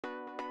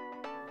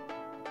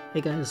Hey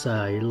guys,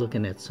 you're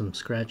looking at some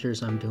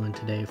scratchers I'm doing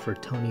today for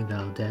Tony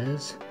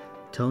Valdez.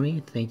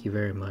 Tony, thank you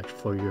very much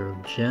for your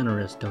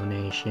generous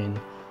donation,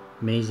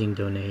 amazing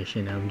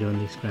donation. I'm doing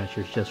these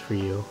scratchers just for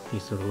you.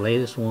 These are the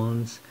latest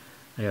ones.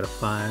 I got a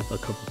 5, a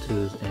couple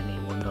 2s,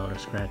 and a $1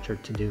 scratcher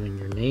to do in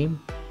your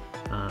name.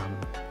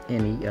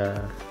 Any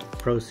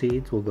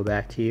proceeds will go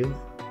back to you.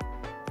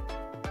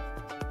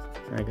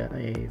 I got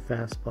a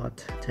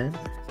Fastspot 10,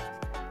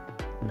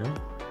 no,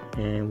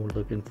 and we're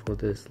looking for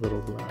this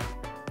little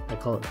I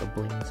call it the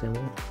bling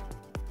symbol.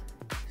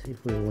 See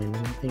if we win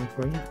anything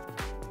for you.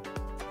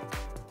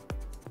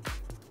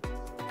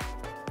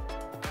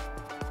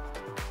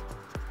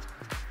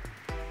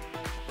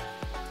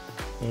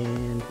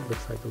 And it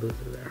looks like a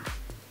loser there.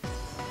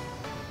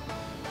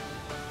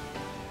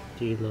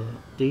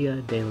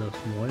 Dia de los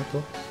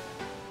Muertos.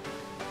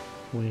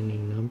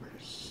 Winning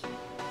numbers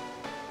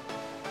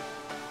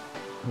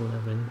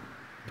 11,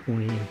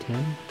 20, and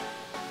 10.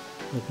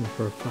 Looking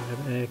for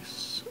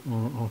 5X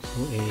or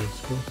also a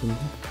scroll symbol.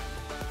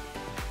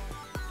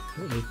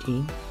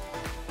 18,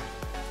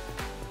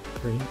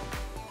 3,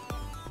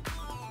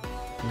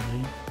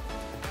 9,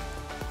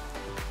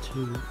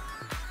 2,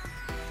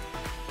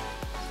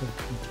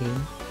 17,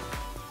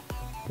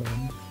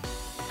 1,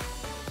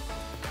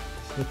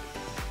 6,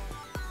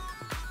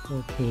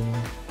 14,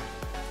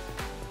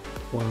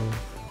 12,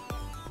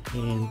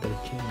 and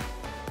 13.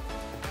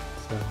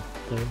 So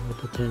there are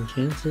the 10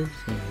 chances,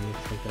 and it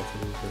looks like that's a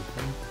loser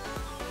card.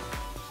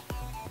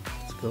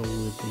 Let's go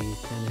with the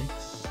 10X.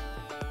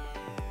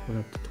 Went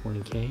up to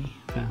 20K.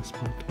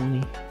 Fastball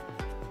 20.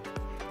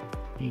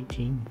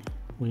 18.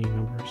 Winning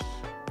numbers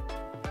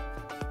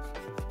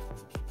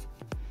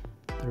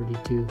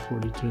 32,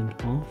 42, and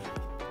 12.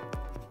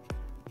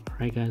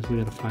 Alright guys, we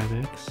got a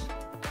 5X.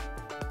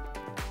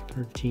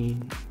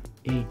 13,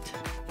 8,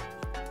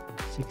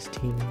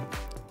 16,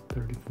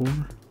 34,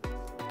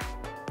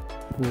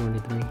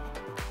 43,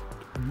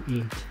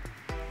 28,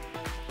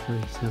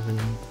 37,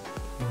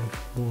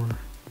 44,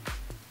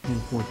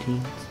 and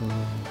 14. So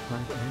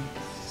 5X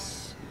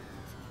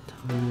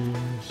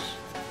times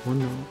 $1,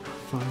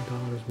 $5,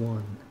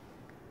 1.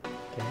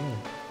 Okay,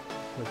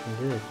 looking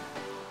good.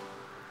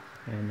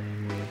 And then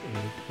we have a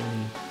 20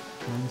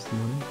 times the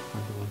money,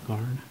 $5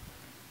 card.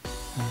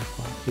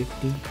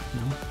 550,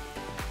 no.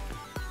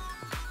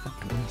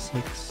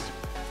 26,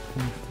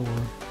 24,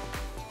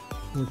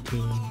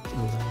 14,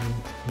 11,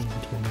 and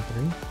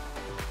 23.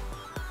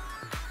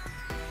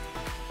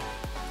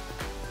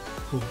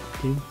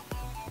 42,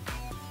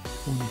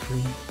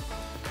 23,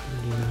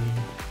 39,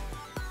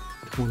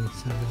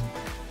 27,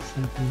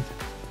 7,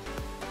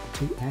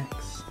 2X.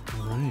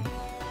 Alright.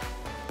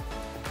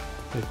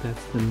 Like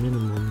that's the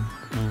minimum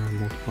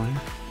multiplier.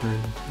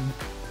 32,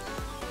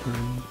 30,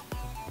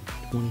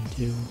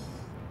 22,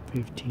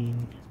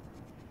 15,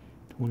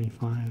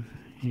 25,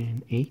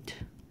 and 8.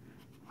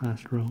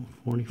 Last row,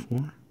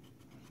 44,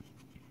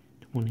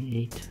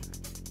 28,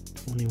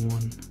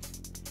 21,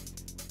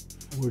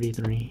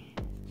 43,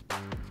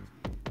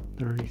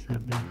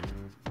 37,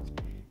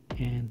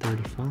 and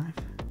 35.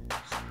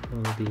 So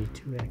the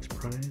 2X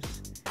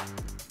prize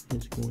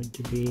is going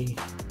to be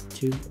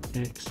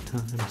 2X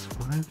times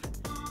 5,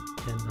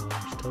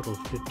 $10, total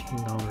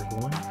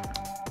 $15 won.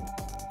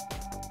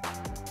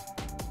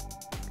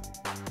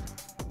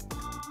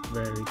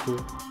 Very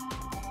cool.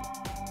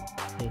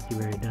 Thank you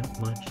very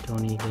much,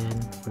 Tony,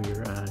 again, for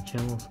your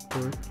channel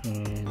support,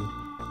 and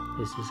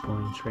this is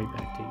going straight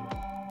back to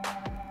you.